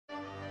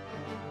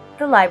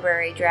The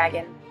Library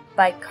Dragon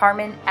by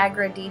Carmen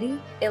Agra Deedy,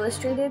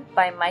 illustrated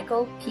by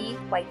Michael P.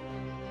 White.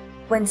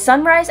 When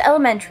Sunrise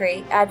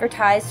Elementary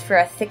advertised for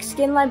a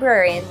thick-skinned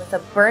librarian with a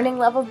burning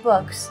love of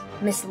books,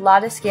 Miss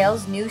Lotta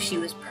Scales knew she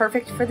was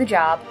perfect for the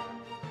job.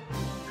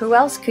 Who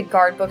else could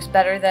guard books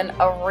better than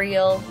a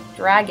real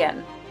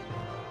dragon?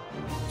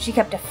 She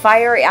kept a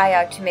fiery eye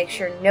out to make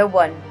sure no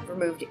one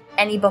removed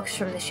any books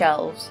from the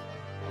shelves.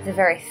 The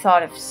very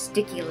thought of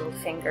sticky little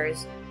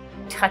fingers,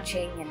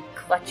 touching and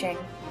clutching,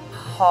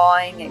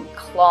 pawing and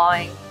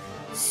clawing,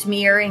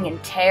 smearing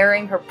and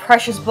tearing her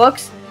precious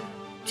books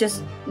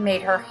just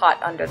made her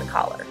hot under the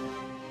collar.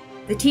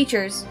 The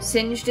teachers,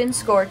 singed and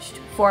scorched,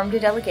 formed a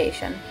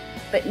delegation,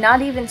 but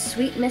not even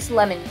sweet Miss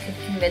Lemon could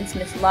convince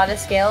Miss Lotta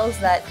Scales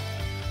that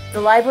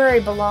the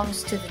library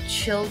belongs to the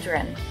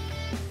children.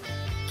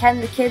 Can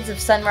the kids of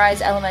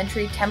Sunrise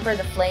Elementary temper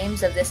the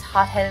flames of this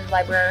hot-headed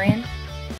librarian?